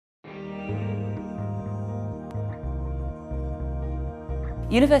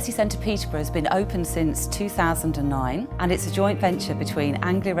University Centre Peterborough has been open since 2009 and it's a joint venture between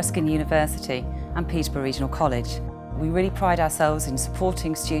Anglia Ruskin University and Peterborough Regional College. We really pride ourselves in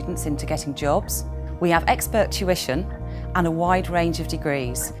supporting students into getting jobs. We have expert tuition and a wide range of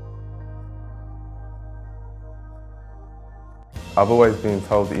degrees. I've always been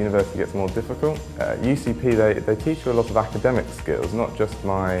told that university gets more difficult. At UCP they teach you a lot of academic skills, not just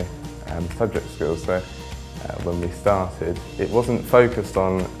my subject skills. So when we started, it wasn't focused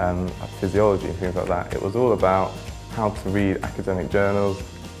on physiology and things like that. It was all about how to read academic journals,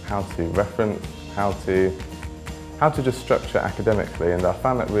 how to reference, how to just structure academically, and I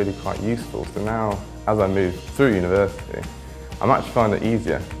found that really quite useful. So now, as I move through university, I'm actually finding it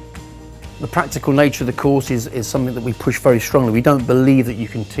easier. The practical nature of the course is something that we push very strongly. We don't believe that you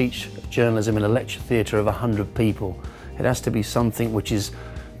can teach journalism in a lecture theatre of 100 people. It has to be something which is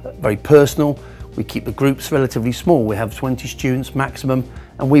very personal. We keep the groups relatively small. We have 20 students maximum,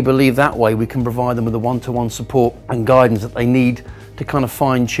 and we believe that way we can provide them with the one-to-one support and guidance that they need to kind of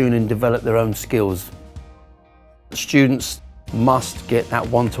fine-tune and develop their own skills. Students must get that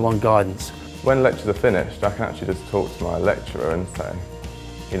one-to-one guidance. When lectures are finished, I can actually just talk to my lecturer and say,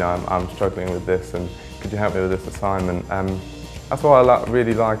 you know, I'm struggling with this and could you help me with this assignment? That's what I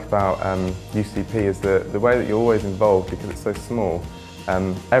really like about UCP is the way that you're always involved because it's so small.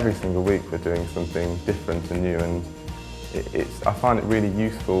 Every single week we're doing something different and new, and I find it really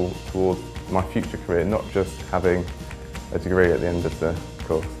useful towards my future career, not just having a degree at the end of the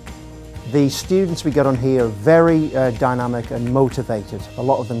course. The students we get on here are very dynamic and motivated. A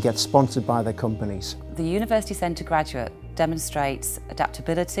lot of them get sponsored by their companies. The University Centre graduate demonstrates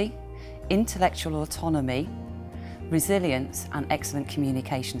adaptability, intellectual autonomy, resilience and excellent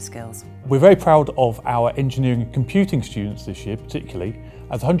communication skills. We're very proud of our engineering and computing students this year particularly,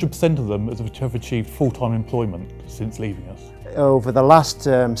 as 100% of them have achieved full-time employment since leaving us. Over the last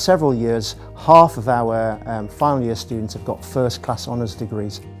several years, half of our final year students have got first-class honours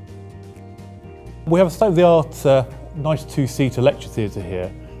degrees. We have a state-of-the-art nice two-seater lecture theatre here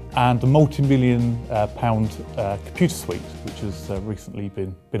and a multi-million pound computer suite which has recently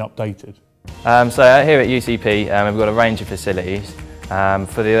been updated. So here at UCP we've got a range of facilities.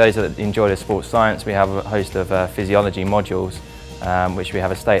 For those that enjoy the sports science, we have a host of physiology modules which we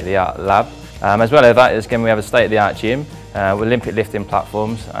have a state-of-the-art lab. As well as that, again, we have a state-of-the-art gym with Olympic lifting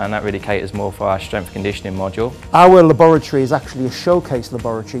platforms, and that really caters more for our strength conditioning module. Our laboratory is actually a showcase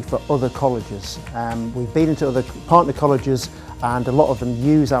laboratory for other colleges. We've been into other partner colleges and a lot of them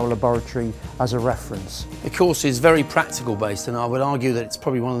use our laboratory as a reference. The course is very practical based, and I would argue that it's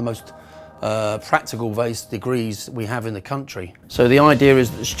probably one of the most practical based degrees we have in the country. So the idea is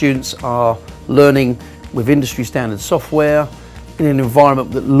that the students are learning with industry standard software in an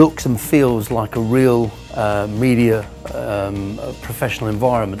environment that looks and feels like a real media professional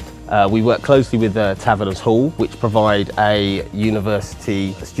environment. We work closely with Taverners Hall, which provide a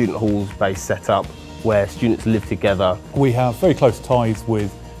university student halls based setup where students live together. We have very close ties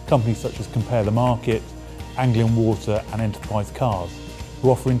with companies such as Compare the Market, Anglian Water and Enterprise Cars, who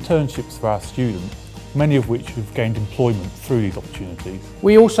offer internships for our students, many of which have gained employment through these opportunities.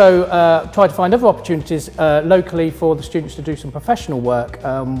 We also try to find other opportunities locally for the students to do some professional work.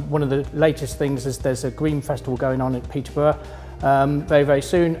 One of the latest things is there's a Green Festival going on at Peterborough very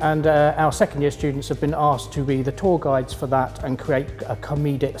soon, and our second year students have been asked to be the tour guides for that and create a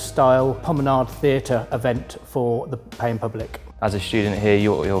comedic style promenade theatre event for the paying public. As a student here,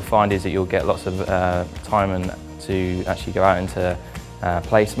 you'll find is that you'll get lots of time to actually go out into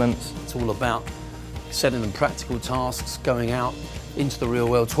placements. It's all about setting them practical tasks, going out into the real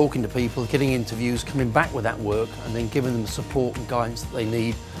world, talking to people, getting interviews, coming back with that work and then giving them the support and guidance that they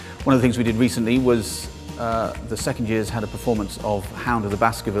need. One of the things we did recently was the second years had a performance of Hound of the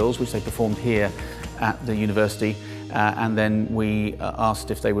Baskervilles, which they performed here at the university, and then we asked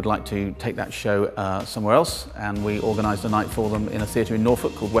if they would like to take that show somewhere else, and we organised a night for them in a theatre in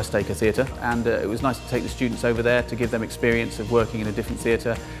Norfolk called Westacre Theatre, and it was nice to take the students over there to give them experience of working in a different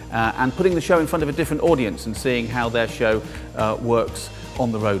theatre and putting the show in front of a different audience and seeing how their show works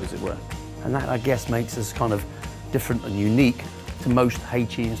on the road, as it were. And that, I guess, makes us kind of different and unique to most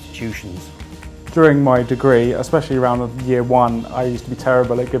HE institutions. During my degree, especially around year one, I used to be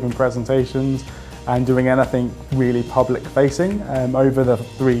terrible at giving presentations and doing anything really public facing. Over the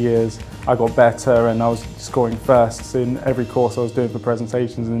 3 years I got better and I was scoring firsts in every course I was doing for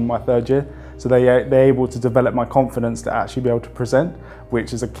presentations in my third year. So they're able to develop my confidence to actually be able to present,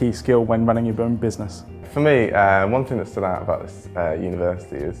 which is a key skill when running your own business. For me, one thing that stood out about this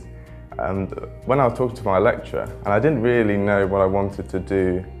university is when I was talking to my lecturer, and I didn't really know what I wanted to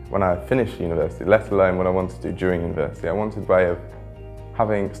do when I finished university, let alone what I wanted to do during university. I wanted a way of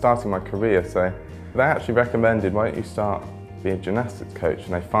starting my career. So they actually recommended, why don't you start being a gymnastics coach,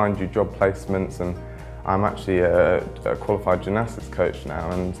 and they find you job placements, and I'm actually a qualified gymnastics coach now,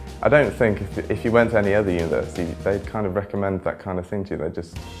 and I don't think if you went to any other university they'd kind of recommend that kind of thing to you. They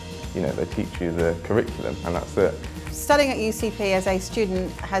just, you know, they teach you the curriculum and that's it. Studying at UCP as a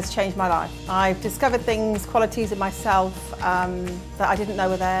student has changed my life. I've discovered things, qualities in myself that I didn't know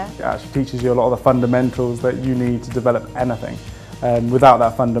were there. It actually teaches you a lot of the fundamentals that you need to develop anything. And without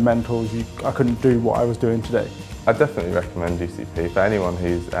that fundamentals, I couldn't do what I was doing today. I definitely recommend UCP for anyone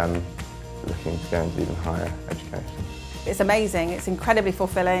who's looking to go into even higher education. It's amazing, it's incredibly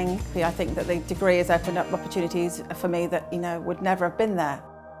fulfilling. I think that the degree has opened up opportunities for me that, you know, would never have been there.